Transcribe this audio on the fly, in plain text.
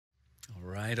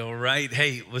all right.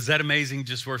 Hey, was that amazing?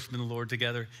 Just worshiping the Lord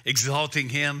together, exalting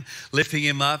him, lifting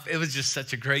him up. It was just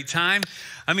such a great time.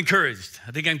 I'm encouraged.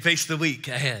 I think I can face the week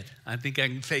ahead. I think I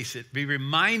can face it. Be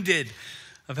reminded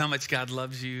of how much God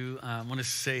loves you. I want to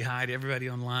say hi to everybody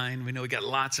online. We know we got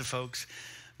lots of folks.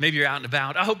 Maybe you're out and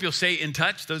about. I hope you'll stay in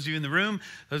touch. Those of you in the room,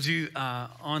 those of you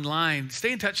online,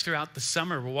 stay in touch throughout the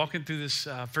summer. We're walking through this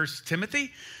 1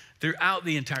 Timothy throughout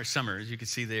the entire summer, as you can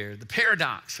see there. The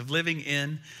paradox of living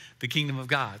in the kingdom of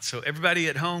God. So everybody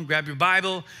at home, grab your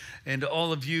Bible. And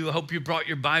all of you, I hope you brought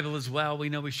your Bible as well. We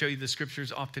know we show you the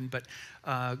scriptures often, but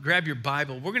grab your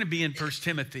Bible. We're going to be in 1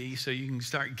 Timothy, so you can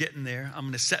start getting there. I'm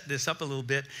going to set this up a little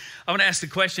bit. I want to ask the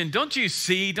question, don't you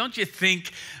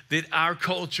think that our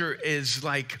culture is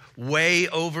like way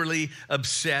overly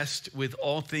obsessed with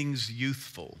all things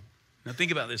youthful? Now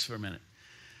think about this for a minute.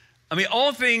 I mean,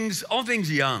 all things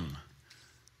young.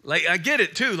 Like, I get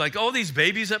it too. Like all these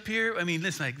babies up here. I mean,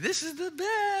 listen, like this is the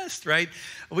best, right?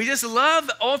 We just love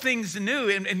all things new.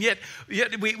 And yet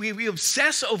we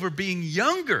obsess over being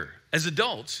younger as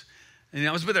adults. And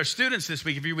I was with our students this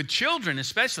week. If you're with children,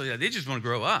 especially, they just want to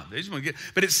grow up. They just want to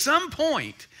but at some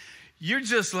point, you're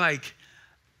just like,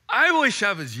 I wish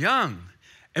I was young.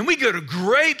 And we go to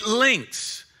great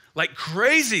lengths, like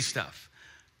crazy stuff,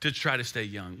 to try to stay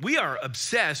young. We are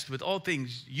obsessed with all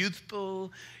things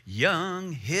youthful,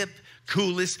 young, hip,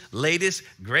 coolest, latest,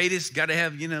 greatest. Gotta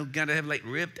have like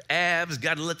ripped abs,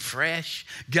 gotta look fresh,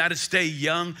 gotta stay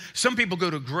young. Some people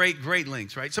go to great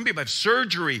lengths, right? Some people have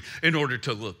surgery in order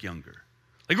to look younger.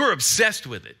 Like we're obsessed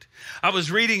with it. I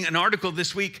was reading an article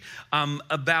this week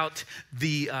about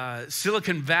the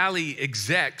Silicon Valley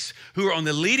execs who are on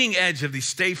the leading edge of the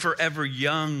Stay Forever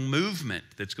Young movement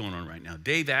that's going on right now.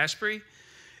 Dave Asprey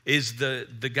is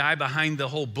the guy behind the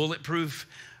whole bulletproof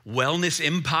wellness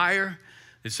empire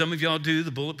that some of y'all do,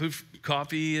 the bulletproof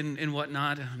coffee and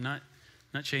whatnot. I'm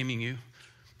not shaming you.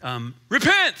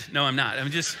 Repent! No, I'm not.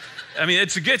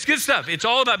 It's good stuff. It's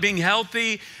all about being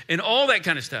healthy and all that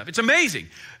kind of stuff. It's amazing.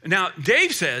 Now,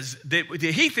 Dave says that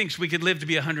he thinks we could live to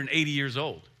be 180 years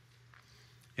old.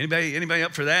 Anybody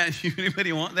up for that?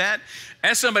 Anybody want that?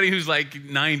 Ask somebody who's like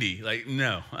 90. Like,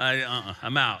 no,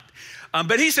 I'm out.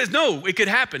 But he says, no, it could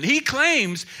happen. He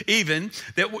claims even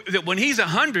that when he's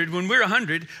 100, when we're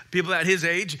 100, people at his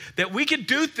age, that we could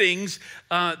do things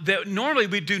that normally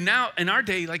we do now in our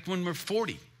day, like when we're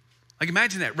 40. Like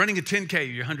imagine that, running a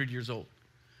 10K, you're 100 years old.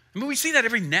 I mean, we see that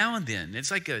every now and then.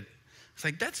 It's like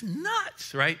that's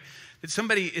nuts, right? That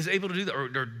somebody is able to do that,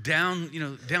 or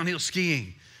downhill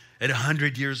skiing at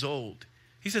 100 years old.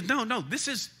 He said, no, this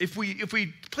is, if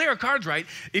we play our cards right,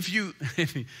 if you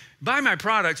buy my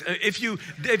products, if you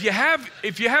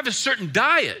have a certain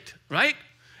diet, right?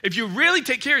 If you really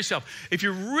take care of yourself, if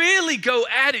you really go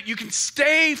at it, you can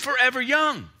stay forever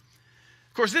young.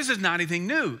 Of course, this is not anything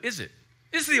new, is it?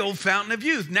 This is the old fountain of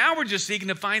youth. Now we're just seeking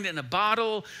to find it in a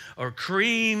bottle or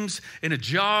creams in a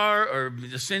jar or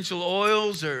essential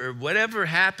oils or whatever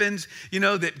happens,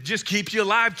 that just keeps you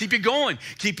alive, keep you going,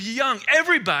 keep you young.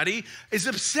 Everybody is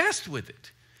obsessed with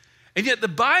it. And yet the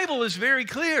Bible is very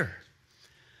clear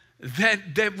that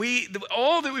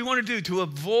all that we want to do to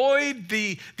avoid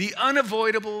the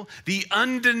unavoidable, the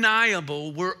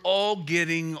undeniable, we're all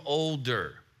getting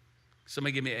older.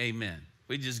 Somebody give me amen.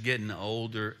 We're just getting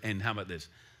older, and how about this?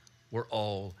 We're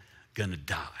all gonna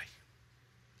die.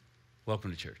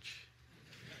 Welcome to church.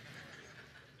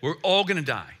 We're all gonna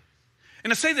die.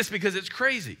 And I say this because it's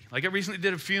crazy. Like I recently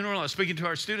did a funeral. I was speaking to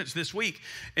our students this week,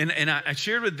 and I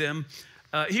shared with them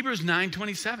Hebrews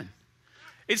 9:27.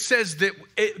 It says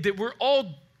that we're all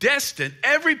destined,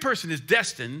 every person is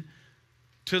destined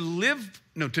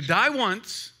to die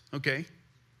once, okay?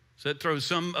 So that throws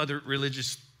some other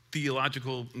religious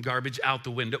theological garbage out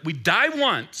the window. We die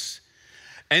once,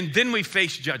 and then we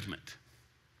face judgment.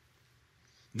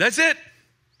 That's it.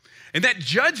 And that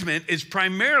judgment is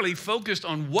primarily focused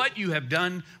on what you have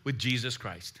done with Jesus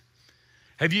Christ.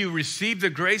 Have you received the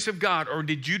grace of God, or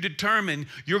did you determine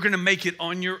you're going to make it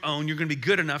on your own? You're going to be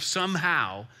good enough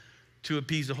somehow to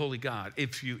appease the holy God,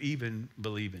 if you even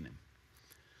believe in him.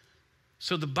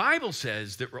 So the Bible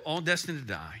says that we're all destined to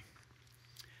die,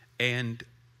 and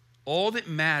all that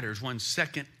matters 1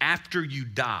 second after you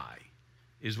die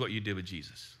is what you did with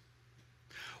Jesus.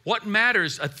 What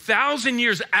matters 1,000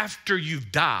 years after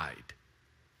you've died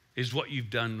is what you've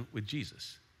done with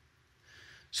Jesus.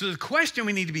 So the question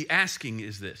we need to be asking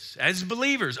is this. As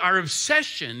believers, our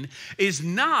obsession is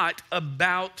not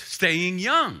about staying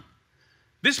young.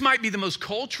 This might be the most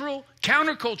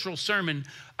countercultural sermon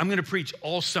I'm going to preach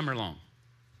all summer long.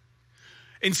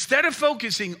 Instead of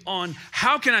focusing on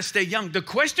how can I stay young, the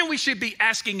question we should be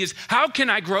asking is, how can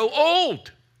I grow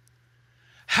old?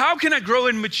 How can I grow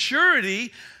in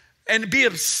maturity and be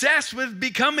obsessed with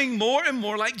becoming more and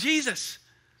more like Jesus?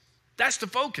 That's the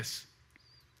focus.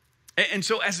 And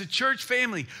so as a church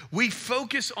family, we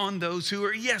focus on those who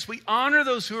are, yes, we honor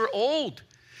those who are old,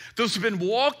 those who've been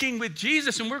walking with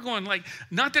Jesus. And we're going like,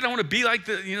 not that I want to be like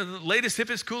the latest,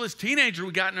 hippest, coolest teenager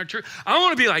we got in our church. I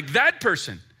want to be like that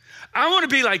person. I want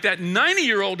to be like that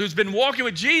 90-year-old who's been walking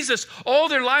with Jesus all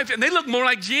their life, and they look more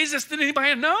like Jesus than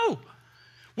anybody I know.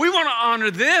 We want to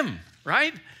honor them,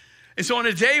 right? And so on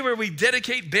a day where we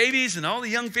dedicate babies and all the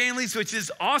young families, which is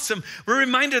awesome, we're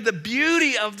reminded of the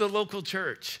beauty of the local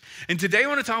church. And today I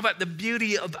want to talk about the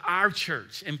beauty of our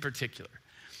church in particular.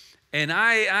 And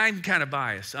I'm kind of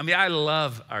biased. I mean, I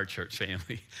love our church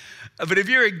family. But if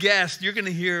you're a guest, you're going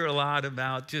to hear a lot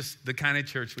about just the kind of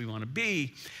church we want to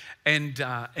be. And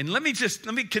let me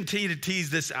continue to tease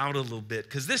this out a little bit,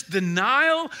 because this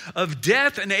denial of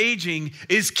death and aging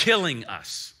is killing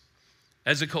us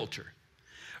as a culture.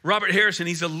 Robert Harrison,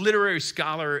 he's a literary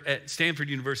scholar at Stanford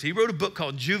University. He wrote a book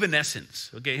called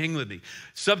Juvenescence. Okay, hang with me.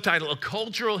 Subtitle, A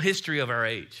Cultural History of Our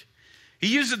Age. He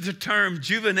uses the term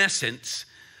juvenescence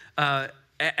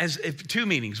as two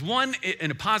meanings. One,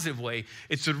 in a positive way,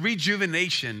 it's a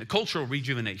rejuvenation, a cultural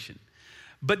rejuvenation.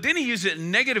 But then he uses it in a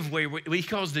negative way, what he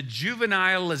calls the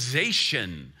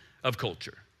juvenilization of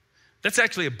culture. That's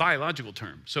actually a biological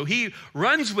term. So he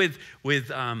runs with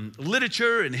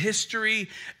literature and history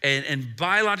and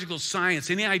biological science,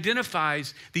 and he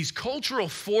identifies these cultural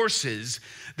forces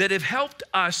that have helped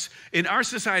us in our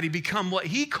society become what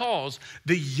he calls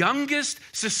the youngest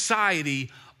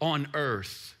society on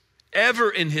earth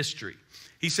ever in history.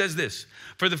 He says this: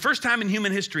 for the first time in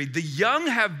human history, the young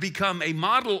have become a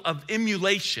model of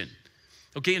emulation,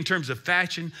 okay, in terms of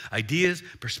fashion, ideas,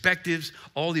 perspectives,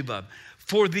 all the above,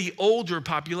 for the older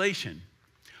population,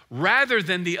 rather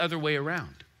than the other way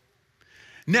around.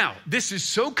 Now, this is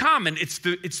so common. It's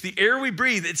the air we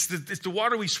breathe. It's the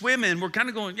water we swim in. We're kind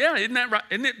of going, yeah, isn't that right?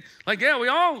 Isn't it? Like, yeah, we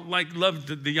all like love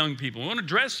the young people. We want to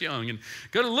dress young and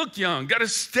got to look young, got to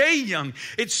stay young.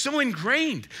 It's so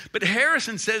ingrained. But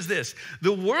Harrison says this: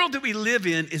 the world that we live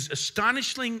in is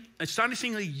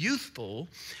astonishingly youthful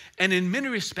and in many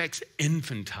respects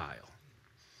infantile.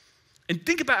 And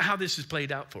think about how this has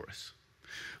played out for us.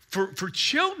 For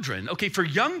children, okay, for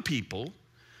young people,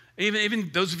 even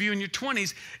those of you in your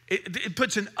 20s, it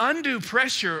puts an undue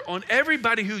pressure on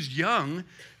everybody who's young,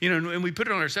 and we put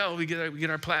it on ourselves. We get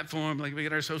our platform, like we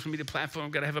get our social media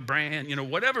platform, got to have a brand,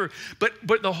 whatever.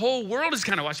 But the whole world is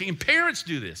kind of watching, and parents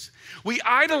do this. We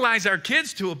idolize our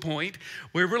kids to a point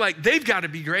where we're like, they've got to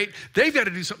be great. They've got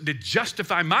to do something to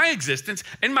justify my existence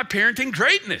and my parenting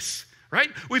greatness, right?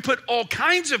 We put all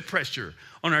kinds of pressure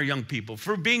on our young people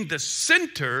for being the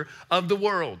center of the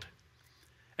world.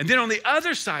 And then on the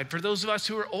other side, for those of us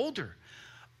who are older,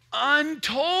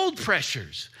 untold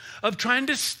pressures of trying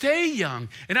to stay young.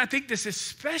 And I think this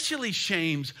especially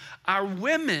shames our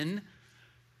women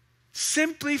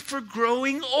simply for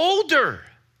growing older,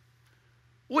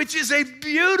 which is a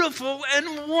beautiful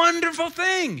and wonderful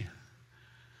thing.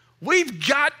 We've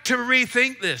got to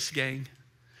rethink this, gang.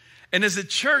 And as a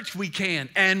church, we can,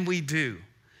 and we do.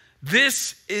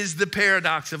 This is the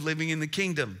paradox of living in the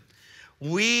kingdom.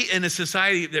 We, in a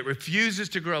society that refuses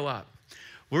to grow up,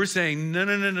 we're saying,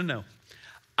 no.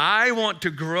 I want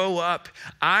to grow up.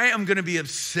 I am going to be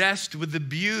obsessed with the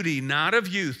beauty, not of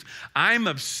youth. I'm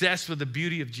obsessed with the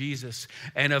beauty of Jesus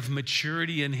and of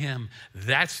maturity in him.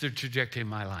 That's the trajectory of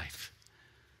my life.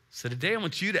 So today I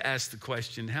want you to ask the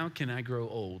question, how can I grow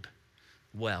old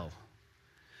well?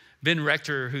 Ben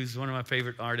Rector, who's one of my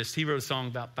favorite artists, he wrote a song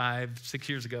about 5-6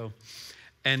 years ago.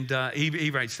 And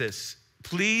he writes this: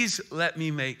 please let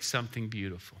me make something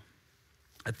beautiful.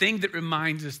 A thing that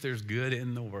reminds us there's good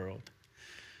in the world.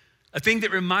 A thing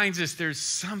that reminds us there's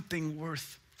something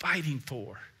worth fighting for.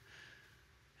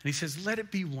 And he says, let it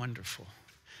be wonderful.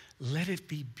 Let it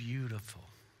be beautiful.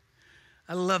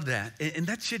 I love that. And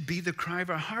that should be the cry of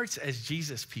our hearts as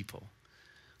Jesus people.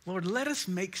 Lord, let us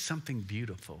make something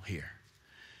beautiful here.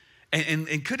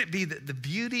 And could it be that the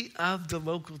beauty of the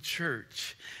local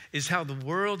church is how the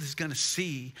world is going to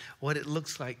see what it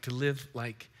looks like to live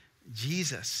like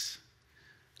Jesus?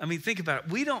 I mean, think about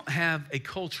it. We don't have a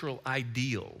cultural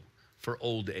ideal for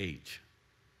old age.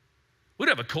 We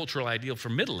don't have a cultural ideal for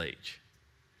middle age.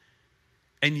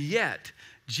 And yet,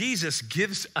 Jesus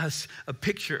gives us a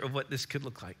picture of what this could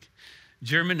look like.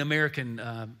 German-American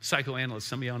psychoanalyst,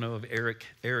 some of y'all know of Erik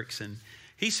Erikson,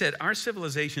 he said, our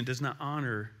civilization does not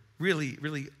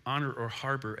really honor or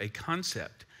harbor a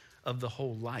concept of the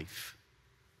whole life.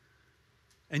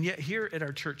 And yet here at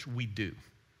our church, we do.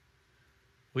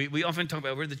 We often talk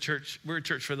about we're a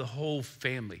church for the whole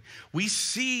family. We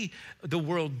see the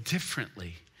world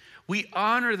differently. We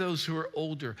honor those who are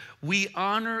older. We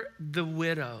honor the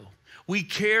widow. We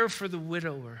care for the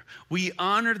widower. We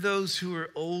honor those who are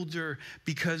older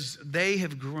because they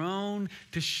have grown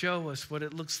to show us what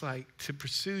it looks like to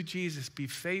pursue Jesus, be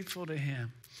faithful to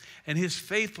him. And his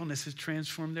faithfulness has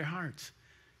transformed their hearts.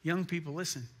 Young people,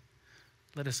 listen,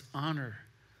 let us honor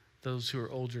those who are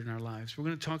older in our lives. We're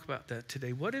going to talk about that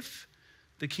today. What if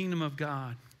the kingdom of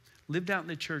God lived out in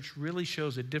the church really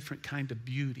shows a different kind of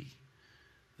beauty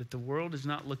that the world is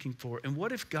not looking for? And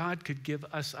what if God could give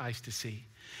us eyes to see?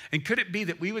 And could it be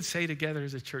that we would say together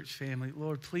as a church family,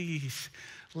 Lord, please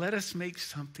let us make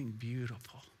something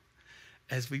beautiful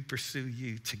as we pursue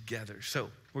you together. So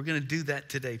we're going to do that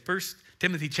today. 1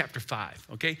 Timothy chapter 5,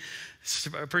 okay?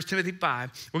 1 Timothy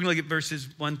 5, we're going to look at verses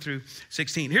 1 through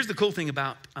 16. Here's the cool thing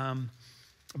about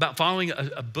following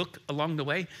a book along the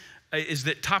way is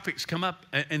that topics come up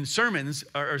and sermons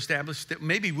are established that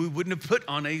maybe we wouldn't have put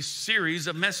on a series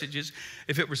of messages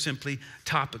if it were simply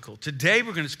topical. Today,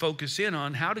 we're going to focus in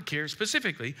on how to care,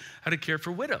 specifically how to care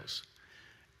for widows.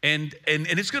 And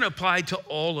it's going to apply to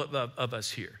all of us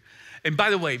here. And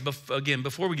by the way, again,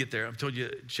 before we get there, I've told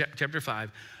you chapter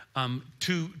 5,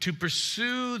 to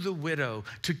pursue the widow,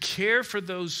 to care for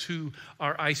those who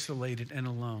are isolated and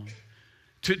alone,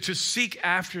 to seek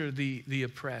after the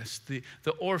oppressed, the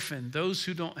orphan, those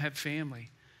who don't have family,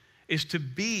 is to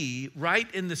be right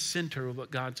in the center of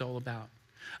what God's all about.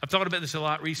 I've thought about this a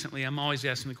lot recently. I'm always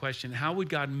asking the question, how would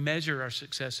God measure our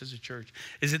success as a church?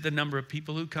 Is it the number of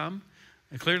people who come?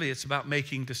 And clearly it's about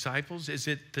making disciples. Is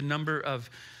it the number of,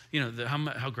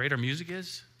 how great our music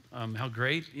is? How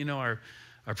great,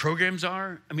 our programs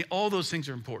are? I mean, all those things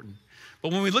are important.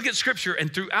 But when we look at Scripture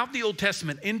and throughout the Old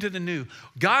Testament into the New,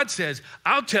 God says,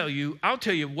 I'll tell you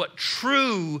what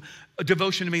true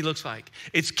devotion to me looks like.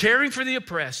 It's caring for the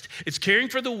oppressed. It's caring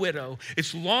for the widow.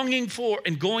 It's longing for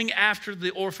and going after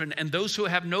the orphan and those who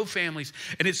have no families.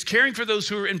 And it's caring for those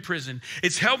who are in prison.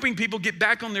 It's helping people get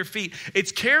back on their feet.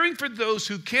 It's caring for those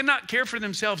who cannot care for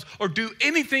themselves or do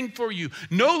anything for you.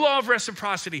 No law of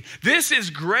reciprocity. This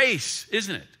is grace,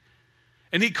 isn't it?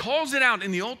 And he calls it out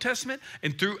in the Old Testament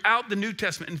and throughout the New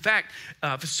Testament. In fact,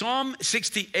 Psalm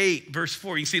 68, verse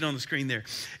 4, you can see it on the screen there.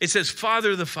 It says,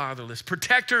 Father of the fatherless,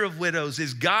 protector of widows,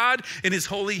 is God in his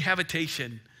holy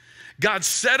habitation. God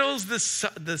settles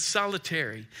the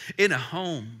solitary in a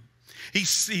home.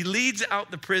 He leads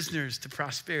out the prisoners to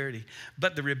prosperity,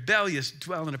 but the rebellious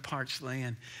dwell in a parched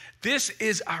land. This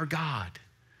is our God.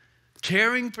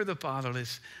 Caring for the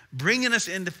fatherless, bringing us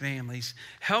into families,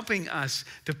 helping us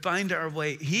to find our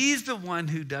way. He's the one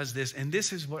who does this, and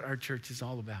this is what our church is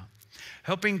all about.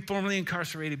 Helping formerly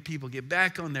incarcerated people get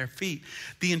back on their feet.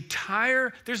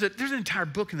 There's an entire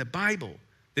book in the Bible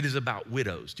that is about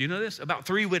widows. Do you know this? About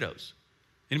 3 widows.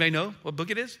 Anybody know what book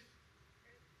it is?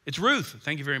 It's Ruth.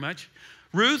 Thank you very much.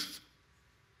 Ruth,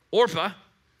 Orpah,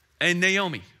 and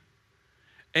Naomi.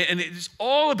 And it's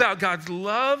all about God's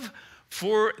love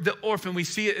for the orphan. We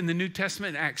see it in the New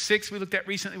Testament in Acts 6 we looked at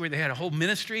recently, where they had a whole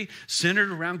ministry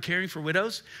centered around caring for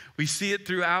widows. We see it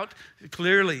throughout.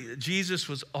 Clearly, Jesus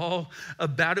was all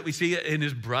about it. We see it in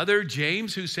his brother,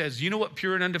 James, who says, you know what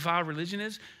pure and undefiled religion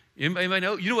is? Anybody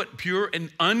know? You know what pure and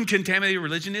uncontaminated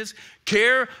religion is?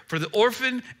 Care for the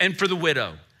orphan and for the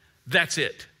widow. That's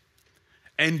it.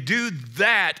 And do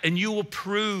that, and you will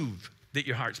prove that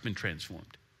your heart's been transformed.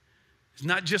 It's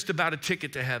not just about a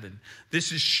ticket to heaven.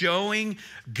 This is showing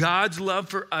God's love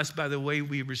for us by the way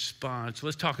we respond. So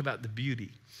let's talk about the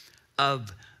beauty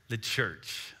of the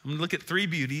church. I'm going to look at 3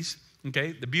 beauties,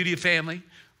 okay? The beauty of family.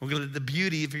 We're going to look at the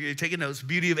beauty, if you're taking notes,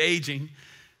 beauty of aging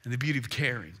and the beauty of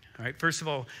caring. All right, first of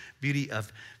all, beauty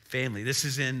of family. This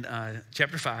is in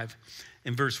chapter 5.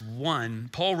 In verse 1,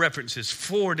 Paul references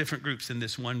 4 different groups in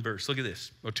this one verse. Look at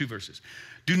this, or 2 verses.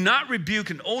 Do not rebuke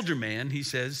an older man, he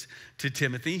says to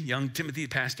Timothy, young Timothy,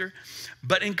 pastor,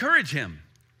 but encourage him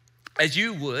as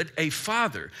you would a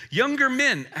father. Younger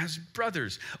men as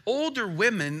brothers, older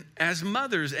women as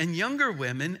mothers, and younger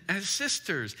women as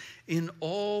sisters in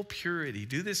all purity.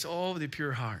 Do this all with a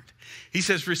pure heart. He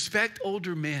says, respect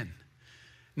older men.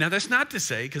 Now, that's not to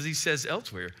say, because he says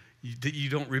elsewhere, that you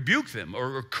don't rebuke them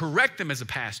or correct them as a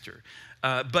pastor.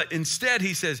 But instead,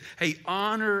 he says, hey,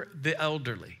 honor the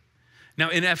elderly. Now,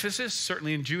 in Ephesus,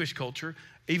 certainly in Jewish culture,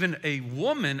 even a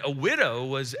woman, a widow,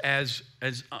 was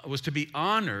to be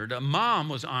honored. A mom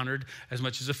was honored as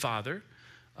much as a father.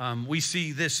 We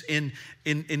see this in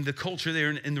the culture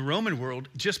there in the Roman world.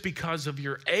 Just because of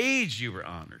your age, you were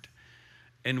honored.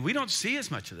 And we don't see as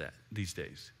much of that these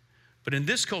days. But in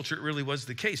this culture, it really was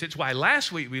the case. It's why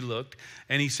last week we looked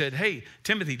and he said, hey,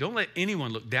 Timothy, don't let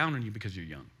anyone look down on you because you're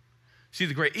young. See,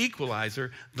 the great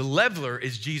equalizer, the leveler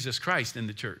is Jesus Christ in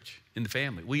the church, in the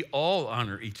family. We all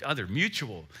honor each other,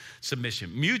 mutual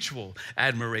submission, mutual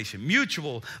admiration,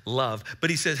 mutual love. But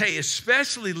he says, hey,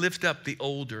 especially lift up the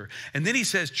older. And then he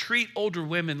says, treat older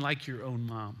women like your own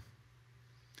mom.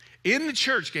 In the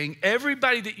church, gang,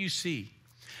 everybody that you see,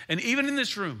 and even in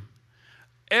this room,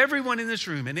 everyone in this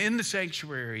room and in the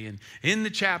sanctuary and in the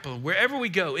chapel, wherever we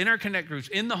go, in our connect groups,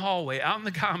 in the hallway, out in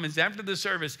the commons, after the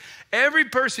service, every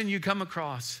person you come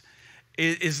across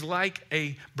is like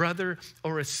a brother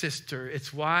or a sister.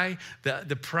 It's why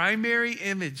the primary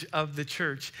image of the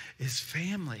church is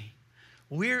family.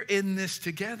 We're in this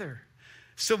together.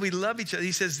 So we love each other.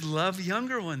 He says, love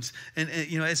younger ones, and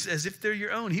as if they're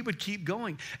your own. He would keep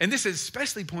going. And this is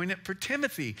especially poignant for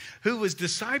Timothy, who was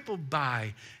discipled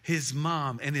by his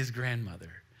mom and his grandmother.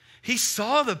 He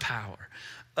saw the power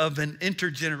of an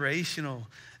intergenerational,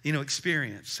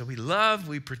 experience. So we love,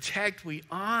 we protect, we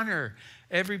honor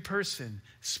every person,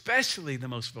 especially the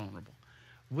most vulnerable,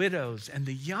 widows and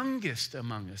the youngest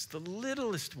among us, the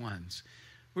littlest ones.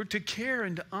 We're to care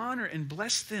and to honor and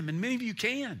bless them, and many of you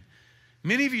can.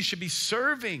 Many of you should be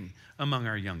serving among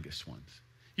our youngest ones.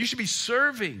 You should be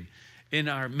serving in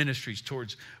our ministries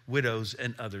towards widows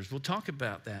and others. We'll talk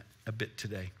about that a bit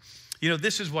today.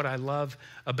 This is what I love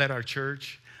about our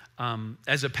church.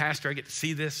 As a pastor, I get to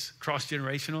see this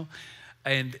cross-generational,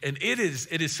 and it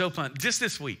is so fun. Just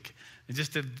this week, and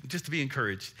just to be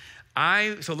encouraged.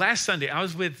 So last Sunday, I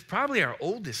was with probably our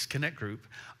oldest connect group,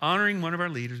 honoring one of our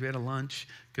leaders. We had a lunch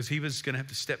because he was going to have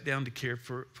to step down to care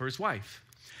for his wife.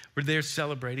 We're there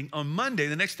celebrating. On Monday,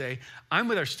 the next day, I'm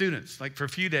with our students, like for a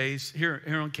few days here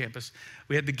on campus.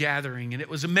 We had the gathering, and it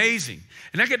was amazing.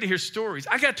 And I got to hear stories.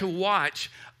 I got to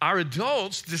watch our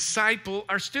adults disciple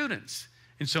our students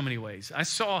in so many ways. I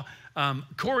saw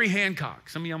Corey Hancock.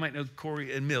 Some of y'all might know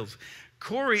Corey and Mills.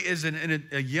 Corey is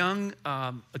a young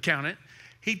accountant.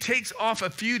 He takes off a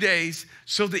few days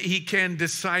so that he can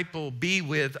be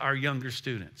with our younger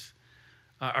students,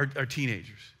 our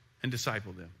teenagers, and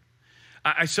disciple them.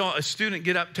 I saw a student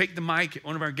get up, take the mic at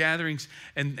one of our gatherings,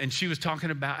 and she was talking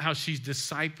about how she's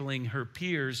discipling her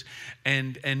peers.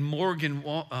 And Morgan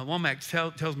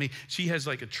Womack tells me she has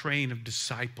like a train of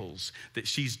disciples that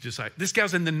she's discipling. This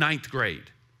gal's in the 9th grade.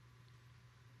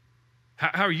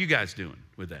 How are you guys doing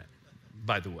with that,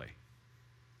 by the way?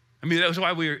 I mean, that's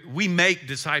why we make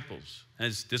disciples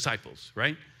as disciples,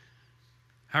 right?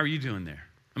 How are you doing there?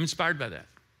 I'm inspired by that.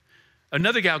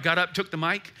 Another gal got up, took the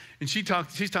mic, and she's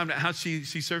talking about how she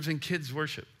serves in kids'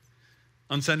 worship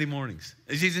on Sunday mornings.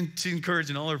 She's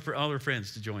encouraging all her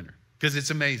friends to join her because it's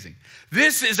amazing.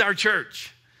 This is our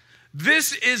church.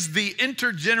 This is the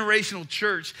intergenerational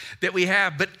church that we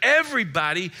have, but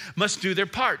everybody must do their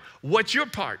part. What's your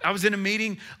part? I was in a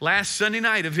meeting last Sunday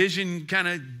night, a vision kind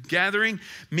of gathering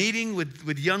meeting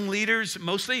with young leaders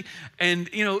mostly, and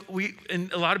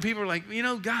and a lot of people are like,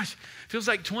 gosh, feels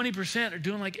like 20% are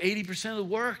doing like 80% of the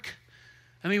work.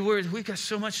 I mean, we've got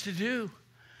so much to do.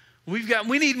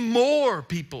 We need more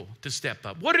people to step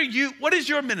up. What is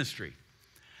your ministry?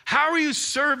 How are you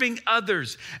serving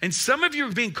others? And some of you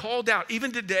are being called out,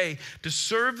 even today, to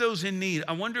serve those in need.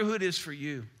 I wonder who it is for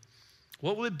you.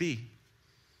 What will it be?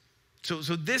 So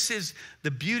this is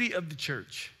the beauty of the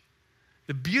church.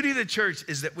 The beauty of the church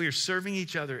is that we are serving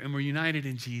each other and we're united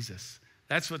in Jesus.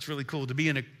 That's what's really cool. To be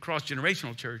in a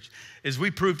cross-generational church is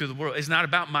we prove to the world it's not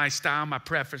about my style, my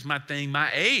preference, my thing, my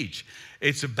age.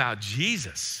 It's about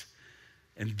Jesus.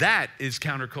 And that is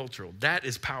countercultural. That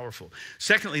is powerful.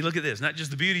 Secondly, look at this. Not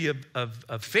just the beauty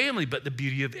of family, but the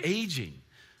beauty of aging.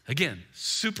 Again,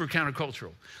 super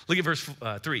countercultural. Look at verse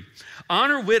 3.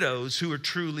 Honor widows who are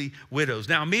truly widows.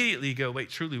 Now, immediately you go, wait,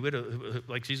 truly widow,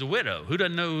 like she's a widow. Who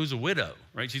doesn't know who's a widow,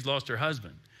 right? She's lost her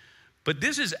husband. But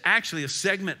this is actually a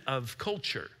segment of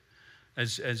culture,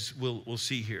 as we'll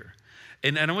see here.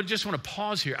 And I just want to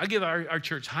pause here. I give our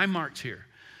church high marks here.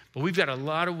 But we've got a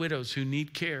lot of widows who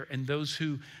need care and those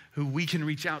who we can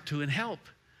reach out to and help.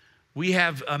 We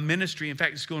have a ministry. In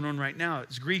fact, it's going on right now.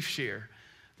 It's Grief Share.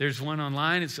 There's one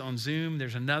online. It's on Zoom.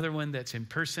 There's another one that's in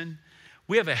person.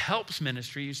 We have a helps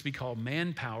ministry. It used to be called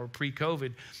Manpower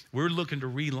pre-COVID. We're looking to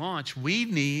relaunch. We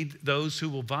need those who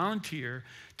will volunteer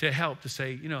to help, to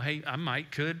say, hey, I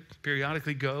could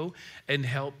periodically go and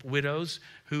help widows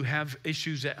who have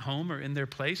issues at home or in their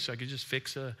place. So I could just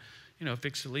fix a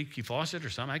leaky faucet or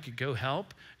something. I could go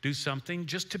help, do something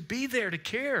just to be there to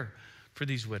care for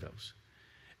these widows.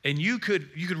 And you could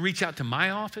reach out to my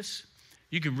office.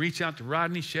 You can reach out to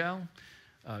Rodney Shell.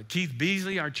 Keith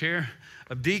Beasley, our chair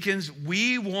of deacons,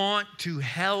 we want to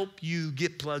help you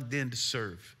get plugged in to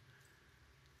serve,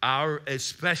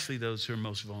 especially those who are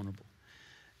most vulnerable.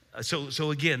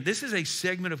 So again, this is a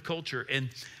segment of culture, and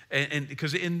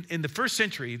because in the first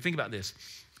century, think about this,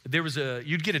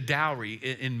 you'd get a dowry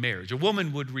in marriage. A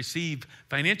woman would receive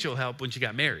financial help when she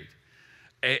got married.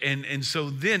 And so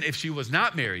then if she was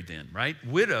not married then, right,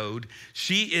 widowed,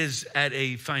 she is at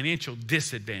a financial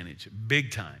disadvantage,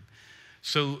 big time.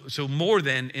 So more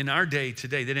than in our day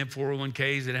today, they didn't have 401ks,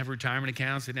 they didn't have retirement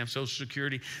accounts, they didn't have Social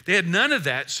Security. They had none of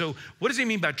that. So what does he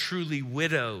mean by truly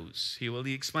widows?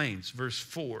 He explains, verse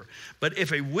 4. But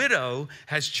if a widow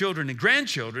has children and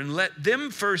grandchildren, let them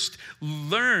first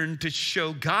learn to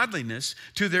show godliness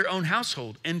to their own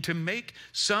household and to make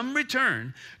some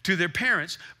return to their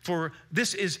parents, for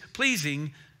this is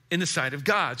pleasing in the sight of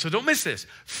God. So don't miss this.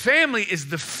 Family is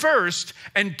the first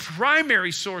and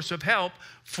primary source of help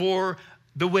for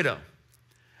the widow.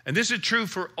 And this is true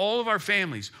for all of our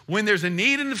families. When there's a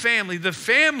need in the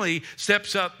family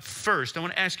steps up first. I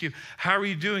want to ask you, how are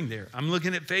you doing there? I'm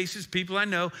looking at faces, people I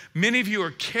know. Many of you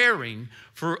are caring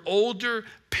for older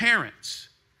parents.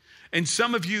 And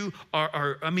some of you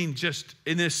are just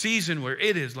in this season where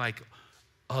it is like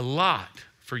a lot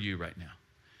for you right now.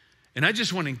 And I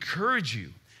just want to encourage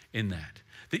you in that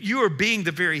you are being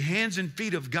the very hands and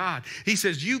feet of God. He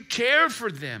says you care for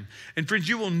them. And friends,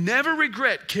 you will never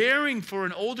regret caring for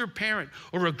an older parent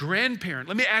or a grandparent.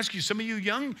 Let me ask you, some of you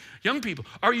young people,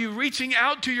 are you reaching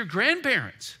out to your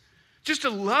grandparents just to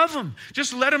love them?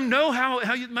 Just let them know how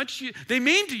much they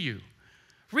mean to you.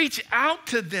 Reach out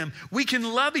to them. We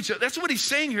can love each other. That's what he's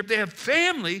saying here. If they have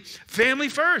family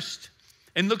first.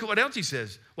 And look at what else he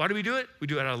says. Why do we do it? We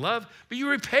do it out of love, but you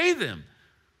repay them.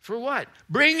 For what?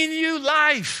 Bringing you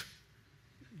life,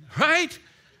 right?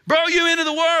 Brought you into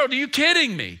the world. Are you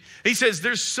kidding me? He says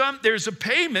there's a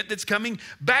payment that's coming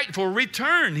back for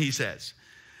return, he says.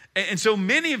 And so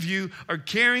many of you are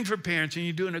caring for parents and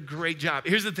you're doing a great job.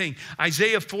 Here's the thing.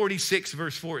 Isaiah 46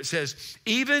 verse 4, it says,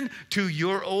 even to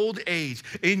your old age,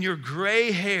 in your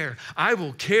gray hair, I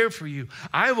will care for you.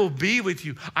 I will be with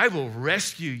you. I will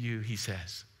rescue you, he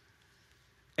says.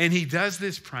 And he does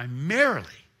this primarily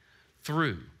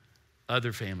through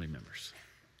other family members.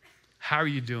 How are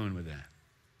you doing with that?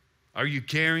 Are you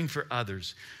caring for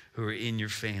others who are in your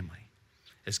family?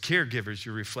 As caregivers,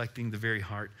 you're reflecting the very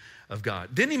heart of God.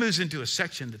 Then he moves into a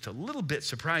section that's a little bit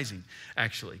surprising,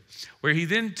 actually, where he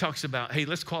then talks about, hey,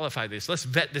 let's qualify this. Let's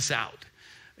vet this out.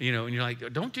 And you're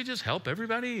like, don't you just help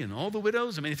everybody and all the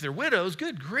widows? I mean, if they're widows,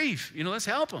 good grief. Let's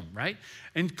help them, right?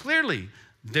 And clearly,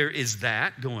 there is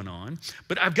that going on.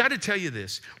 But I've got to tell you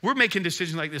this. We're making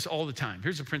decisions like this all the time.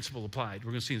 Here's a principle applied.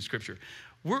 We're going to see in Scripture.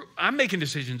 I'm making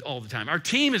decisions all the time. Our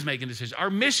team is making decisions.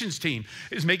 Our missions team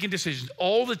is making decisions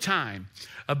all the time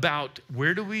about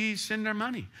where do we send our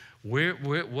money?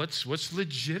 What's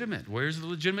legitimate? Where's the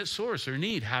legitimate source or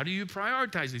need? How do you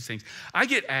prioritize these things? I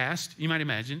get asked, you might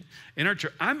imagine, in our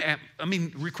church,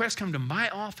 requests come to my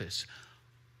office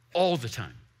all the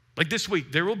time. Like this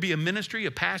week, there will be a ministry,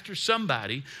 a pastor,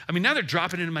 somebody. Now they're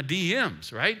dropping into my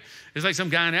DMs, right? It's like some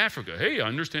guy in Africa. Hey, I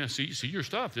understand. See your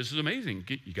stuff. This is amazing.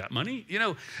 You got money?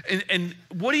 And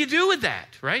what do you do with that,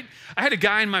 right? I had a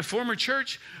guy in my former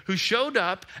church who showed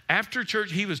up after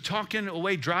church. He was talking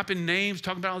away, dropping names,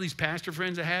 talking about all these pastor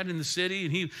friends I had in the city.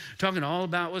 And he talking all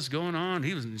about what's going on.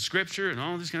 He was in Scripture and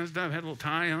all this kind of stuff. Had a little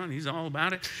tie on. He's all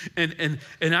about it. And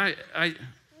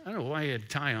I don't know why he had a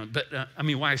tie on, but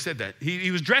why I said that.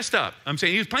 He was dressed up. I'm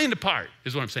saying he was playing the part,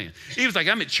 is what I'm saying. He was like,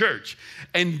 I'm at church.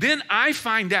 And then I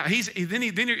find out, then he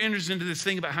enters into this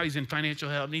thing about how he's in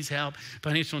financial help, needs help,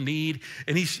 financial need.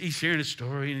 And he's sharing a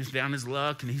story and he's down his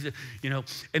luck. And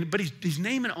but he's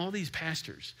naming all these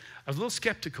pastors. I was a little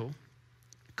skeptical.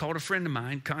 Called a friend of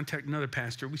mine, contacted another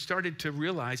pastor. We started to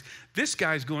realize this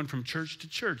guy's going from church to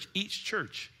church,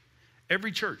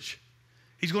 every church.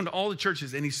 He's going to all the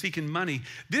churches and he's seeking money.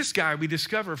 This guy, we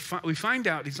find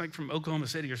out, he's like from Oklahoma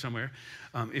City or somewhere,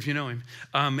 if you know him.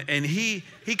 And he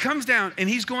comes down and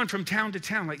he's going from town to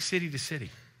town, like city to city,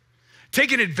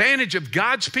 taking advantage of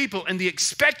God's people and the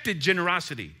expected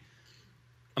generosity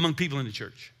among people in the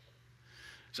church.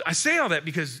 So I say all that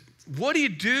because what do you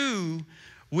do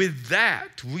with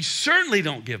that? We certainly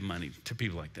don't give money to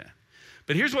people like that.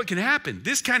 But here's what can happen.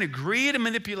 This kind of greed and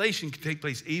manipulation can take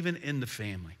place even in the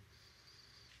family.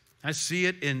 I see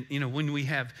it in, when we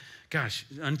have,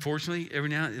 unfortunately, every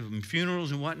now and then, funerals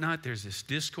and whatnot, there's this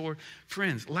discord.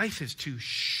 Friends, life is too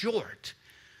short.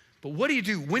 But what do you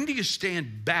do? When do you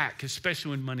stand back,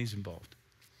 especially when money's involved?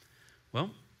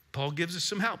 Well, Paul gives us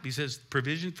some help. He says,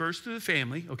 provision first to the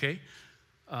family, okay?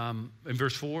 In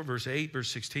verse 4, verse 8, verse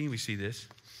 16, we see this.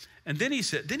 And then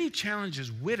he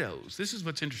challenges widows. This is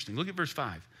what's interesting. Look at verse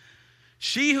 5.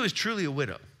 She who is truly a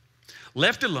widow,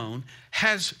 left alone,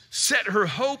 has set her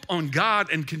hope on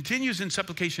God and continues in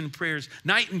supplication and prayers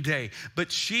night and day.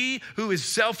 But she who is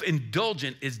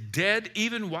self-indulgent is dead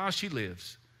even while she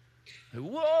lives.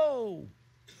 Whoa.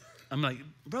 I'm like,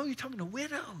 bro, you're talking to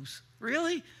widows?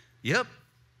 Really? Yep.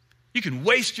 You can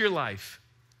waste your life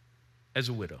as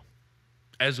a widow,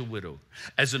 as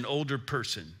an older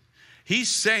person. He's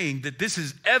saying that this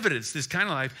is evidence, this kind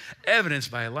of life,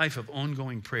 evidenced by a life of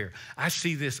ongoing prayer. I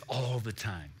see this all the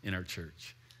time in our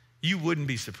church. You wouldn't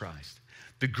be surprised.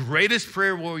 The greatest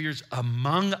prayer warriors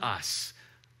among us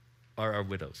are our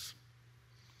widows.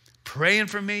 Praying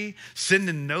for me,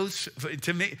 sending notes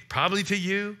to me, probably to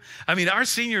you. I mean, our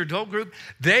senior adult group,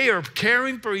 they are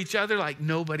caring for each other like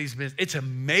nobody's business. It's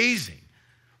amazing.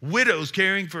 Widows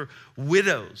caring for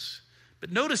widows.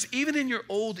 But notice, even in your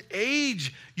old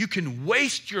age, you can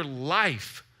waste your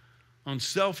life on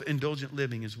self-indulgent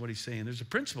living, is what he's saying. There's a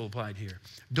principle applied here.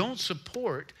 Don't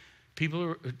support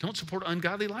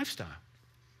ungodly lifestyle.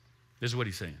 This is what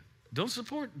he's saying. Don't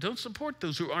support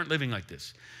those who aren't living like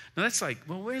this. Now that's like,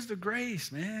 well, where's the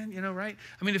grace, man? Right?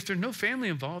 I mean, if there's no family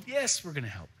involved, yes, we're going to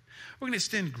help. We're going to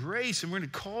extend grace and we're going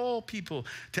to call people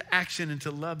to action and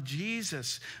to love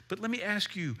Jesus. But let me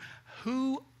ask you,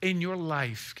 who in your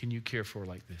life can you care for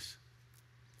like this?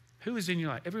 Who is in your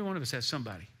life? Every one of us has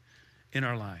somebody in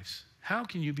our lives. How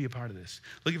can you be a part of this?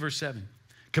 Look at verse 7.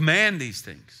 Command these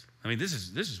things. I mean, this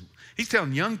is he's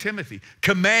telling young Timothy,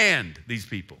 command these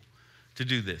people to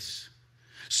do this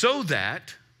so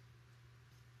that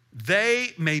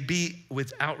they may be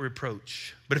without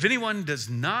reproach. But if anyone does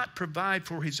not provide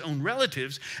for his own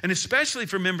relatives, and especially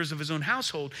for members of his own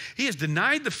household, he has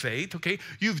denied the faith, okay?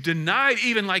 You've denied,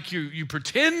 even like you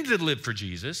pretend to live for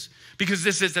Jesus, because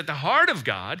this is at the heart of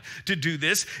God to do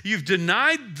this. You've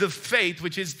denied the faith,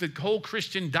 which is the whole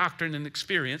Christian doctrine and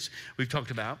experience we've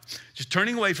talked about, just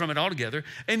turning away from it altogether,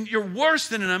 and you're worse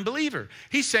than an unbeliever.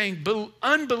 He's saying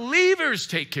unbelievers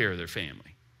take care of their family.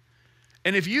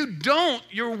 And if you don't,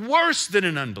 you're worse than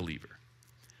an unbeliever.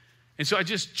 And so I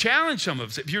just challenge some of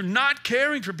us. If you're not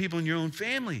caring for people in your own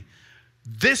family,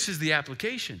 this is the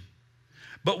application.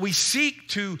 But we seek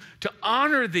to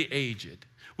honor the aged.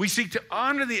 We seek to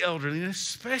honor the elderly, and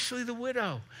especially the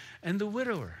widow and the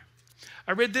widower.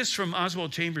 I read this from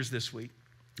Oswald Chambers this week,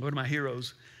 one of my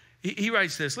heroes. He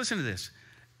writes this. Listen to this.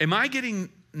 Am I getting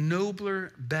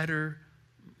nobler, better,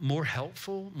 more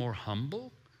helpful, more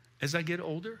humble as I get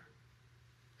older?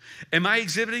 Am I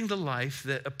exhibiting the life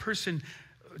that a person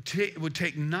would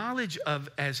take knowledge of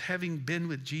as having been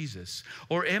with Jesus?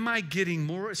 Or am I getting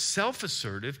more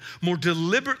self-assertive, more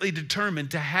deliberately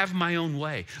determined to have my own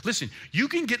way? Listen, you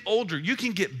can get older, you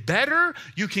can get better,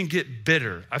 you can get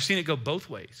bitter. I've seen it go both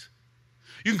ways.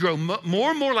 You can grow more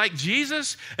and more like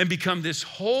Jesus and become this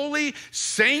holy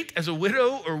saint as a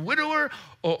widow or widower,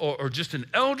 or just an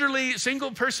elderly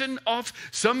single person off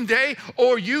someday,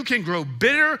 or you can grow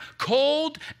bitter,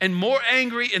 cold, and more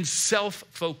angry and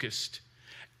self-focused.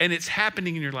 And it's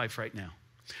happening in your life right now.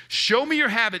 Show me your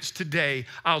habits today,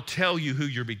 I'll tell you who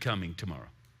you're becoming tomorrow.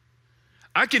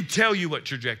 I can tell you what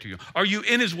trajectory you're on. Are you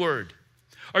in his word?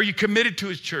 Are you committed to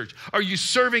his church? Are you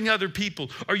serving other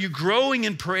people? Are you growing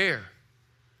in prayer?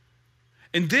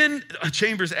 And then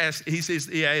Chambers asks,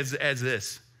 he adds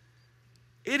this.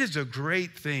 It is a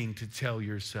great thing to tell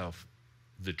yourself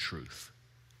the truth.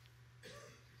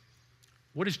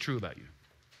 What is true about you?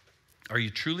 Are you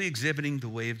truly exhibiting the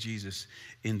way of Jesus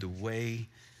in the way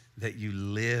that you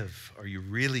live? Are you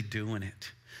really doing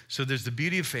it? So there's the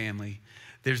beauty of family.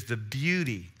 There's the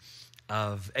beauty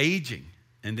of aging.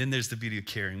 And then there's the beauty of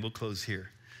caring. We'll close here.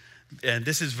 And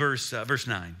this is verse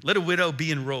 9. Let a widow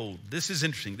be enrolled. This is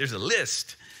interesting. There's a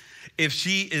list. If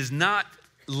she is not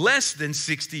less than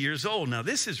 60 years old. Now,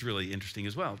 this is really interesting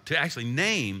as well, to actually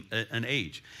name an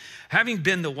age. Having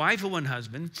been the wife of one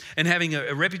husband and having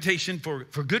a reputation for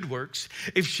good works,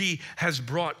 if she has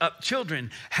brought up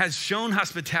children, has shown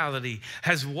hospitality,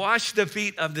 has washed the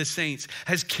feet of the saints,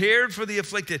 has cared for the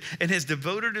afflicted, and has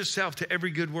devoted herself to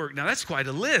every good work. Now, that's quite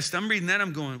a list. I'm reading that,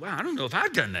 I'm going, wow, I don't know if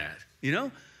I've done that, you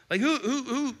know? Like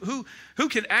who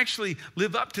can actually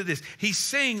live up to this? He's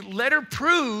saying, let her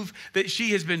prove that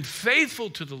she has been faithful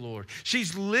to the Lord.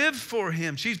 She's lived for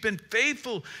him. She's been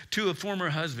faithful to a former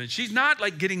husband. She's not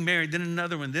like getting married, then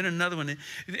another one, then another one.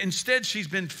 Instead, she's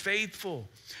been faithful.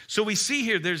 So we see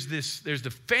here, there's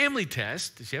the family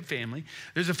test. Does she have family?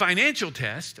 There's a financial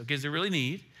test, okay, is there really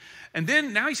need? And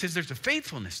then now he says there's a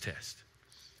faithfulness test.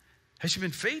 Has she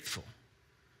been faithful?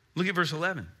 Look at verse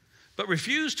 11. but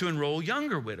refuse to enroll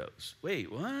younger widows.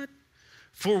 Wait, what?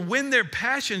 For when their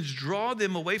passions draw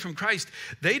them away from Christ,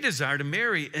 they desire to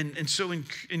marry and so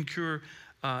incur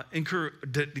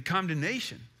the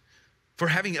condemnation for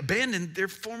having abandoned their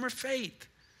former faith.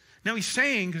 Now he's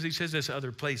saying, because he says this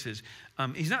other places,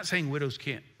 he's not saying widows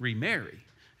can't remarry.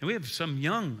 And we have some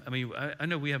young, I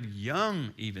know we have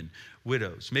young even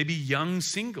widows, maybe young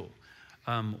single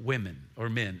women or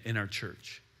men in our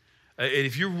church. And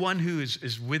if you're one who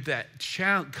is with that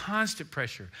constant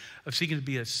pressure of seeking to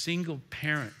be a single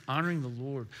parent, honoring the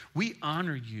Lord, we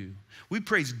honor you. We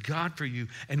praise God for you,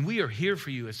 and we are here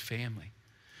for you as family.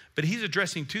 But he's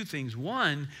addressing two things.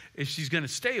 One is she's going to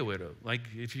stay a widow. Like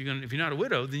if you're not a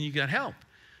widow, then you got help.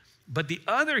 But the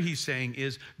other he's saying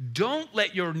is, don't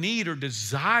let your need or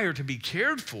desire to be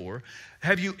cared for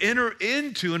have you enter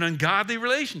into an ungodly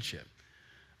relationship.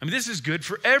 This is good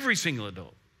for every single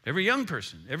adult. Every young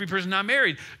person, every person not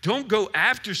married. Don't go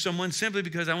after someone simply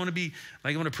because I want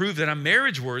to prove that I'm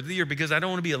marriage worthy or because I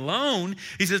don't want to be alone.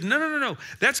 He says, no.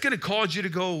 That's going to cause you to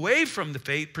go away from the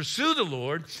faith. Pursue the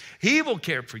Lord. He will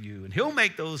care for you and he'll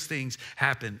make those things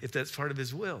happen if that's part of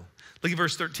his will. Look at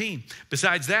verse 13.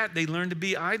 Besides that, they learn to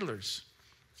be idlers,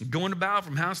 going about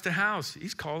from house to house.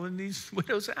 He's calling these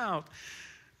widows out.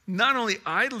 Not only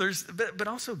idlers, but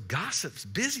also gossips,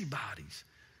 busybodies.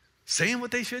 Saying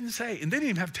what they shouldn't say. And they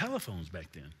didn't even have telephones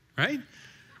back then, right?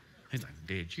 He's like,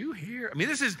 did you hear?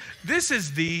 this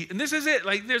is it.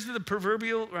 Like, there's the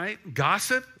proverbial, right?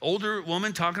 Gossip, older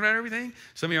woman talking about everything.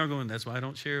 Some of you are going, that's why I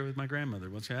don't share with my grandmother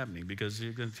what's happening, because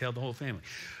you're going to tell the whole family.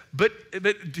 But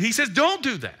he says, don't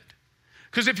do that.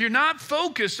 Because if you're not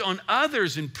focused on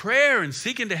others in prayer and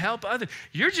seeking to help others,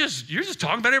 you're just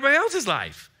talking about everybody else's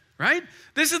life, right?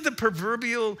 This is the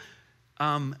proverbial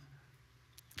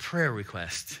prayer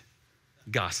request.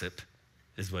 Gossip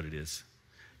is what it is.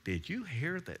 Did you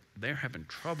hear that they're having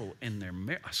trouble in their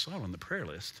marriage? I saw it on the prayer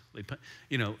list. They put,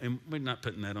 and we're not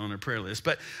putting that on our prayer list,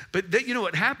 but you know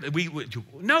what happened?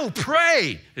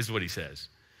 Pray is what he says.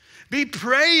 Be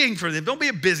praying for them. Don't be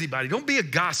a busybody. Don't be a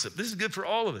gossip. This is good for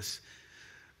all of us.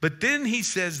 But then he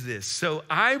says this, so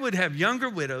I would have younger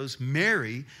widows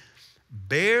marry,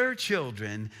 bear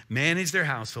children, manage their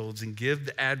households, and give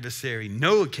the adversary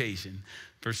no occasion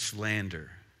for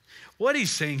slander. What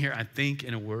he's saying here, I think,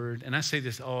 in a word, and I say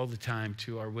this all the time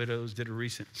to our widows, did a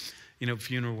recent,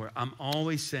 funeral where I'm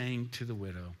always saying to the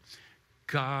widow,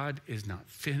 God is not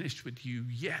finished with you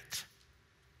yet.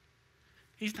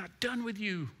 He's not done with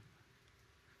you.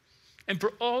 And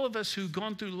for all of us who've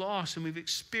gone through loss and we've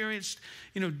experienced,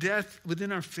 death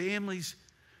within our families,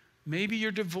 maybe you're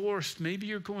divorced, maybe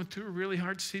you're going through a really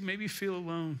hard season, maybe you feel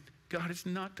alone. God is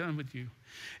not done with you.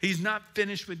 He's not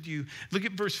finished with you. Look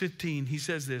at verse 15. He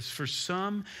says this, for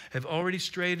some have already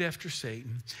strayed after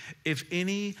Satan. If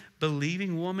any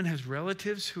believing woman has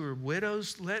relatives who are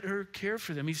widows, let her care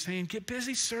for them. He's saying, get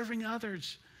busy serving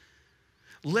others.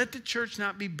 Let the church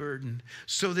not be burdened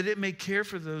so that it may care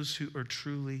for those who are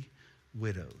truly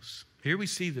widows. Here we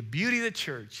see the beauty of the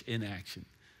church in action.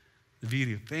 The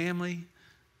beauty of family,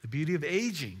 the beauty of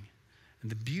aging,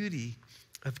 and the beauty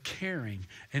of caring,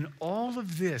 and all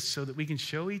of this so that we can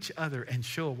show each other and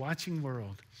show a watching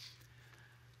world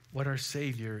what our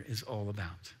Savior is all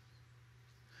about.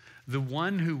 The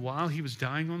one who, while he was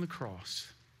dying on the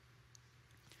cross,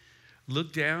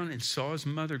 looked down and saw his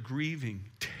mother grieving,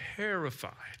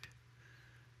 terrified,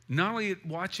 not only at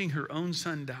watching her own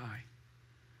son die,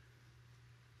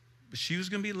 but she was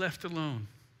going to be left alone.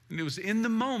 And it was in the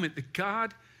moment that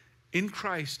God in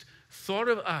Christ thought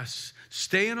of us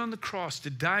staying on the cross to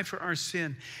die for our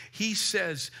sin. He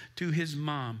says to his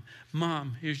mom,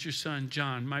 here's your son,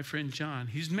 John, my friend John.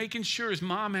 He's making sure his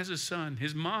mom has a son.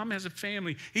 His mom has a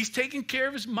family. He's taking care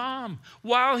of his mom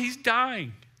while he's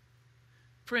dying.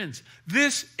 Friends,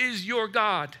 this is your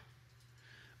God.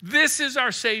 This is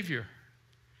our Savior.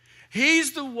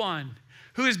 He's the one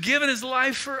who has given his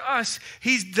life for us.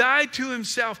 He's died to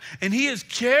himself, and he is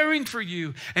caring for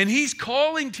you, and he's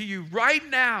calling to you right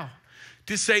now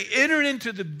to say, enter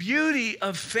into the beauty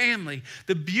of family,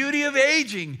 the beauty of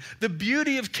aging, the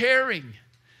beauty of caring.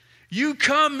 You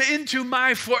come into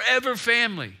my forever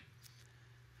family,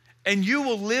 and you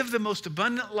will live the most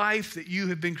abundant life that you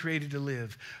have been created to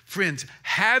live. Friends,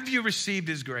 have you received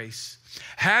his grace?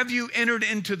 Have you entered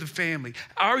into the family?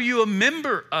 Are you a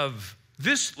member of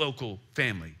this local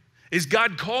family? Is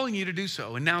God calling you to do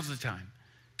so? And now's the time.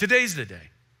 Today's the day.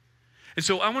 And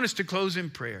so I want us to close in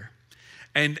prayer.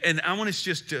 And I want us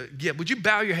just to, would you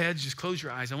bow your heads, just close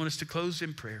your eyes. I want us to close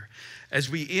in prayer as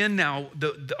we end now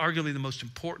arguably the most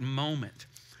important moment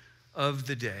of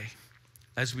the day,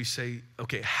 as we say,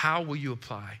 okay, how will you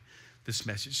apply this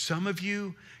message. Some of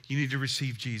you need to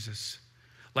receive Jesus,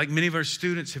 like many of our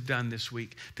students have done this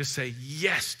week, to say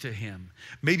yes to him.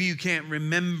 Maybe you can't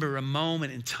remember a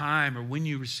moment in time or when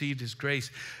you received his grace.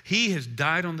 He has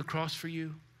died on the cross for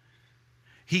you.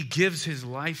 He gives his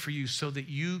life for you so that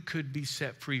you could be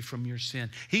set free from your sin.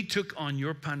 He took on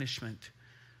your punishment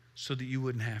so that you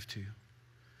wouldn't have to.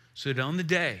 So that on the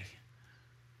day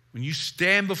when you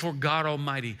stand before God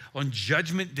Almighty on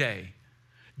Judgment Day,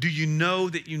 do you know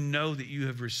that you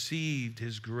have received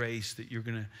his grace, that you're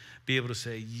going to be able to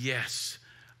say, yes,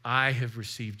 I have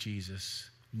received Jesus,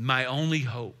 my only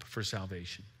hope for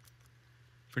salvation.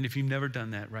 Friend, if you've never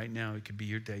done that right now, it could be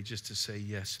your day just to say,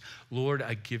 yes, Lord,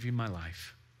 I give you my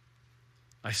life.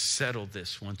 I settled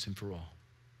this once and for all.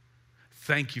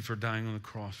 Thank you for dying on the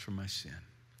cross for my sin.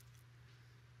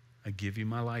 I give you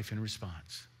my life in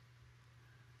response.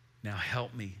 Now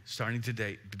help me, starting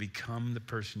today, to become the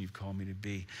person you've called me to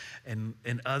be. And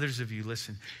others of you,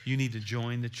 listen, you need to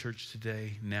join the church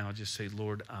today. Now just say,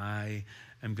 Lord, I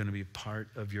am going to be a part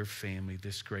of your family,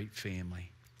 this great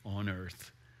family on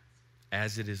earth,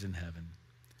 as it is in heaven.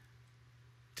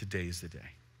 Today is the day.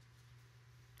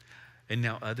 And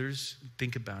now others,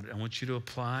 think about it. I want you to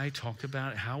apply, talk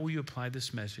about it. How will you apply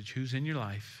this message? Who's in your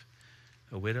life?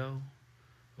 A widow,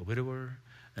 a widower,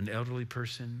 an elderly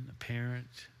person, a parent,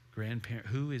 grandparent.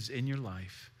 Who is in your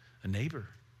life? A neighbor,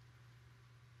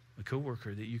 a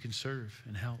coworker that you can serve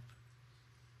and help.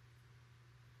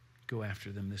 Go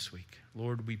after them this week.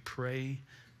 Lord, we pray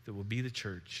that we'll be the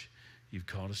church you've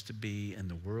called us to be, and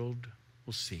the world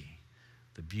will see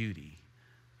the beauty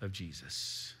of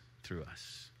Jesus through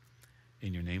us.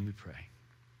 In your name we pray.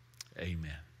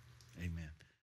 Amen. Amen.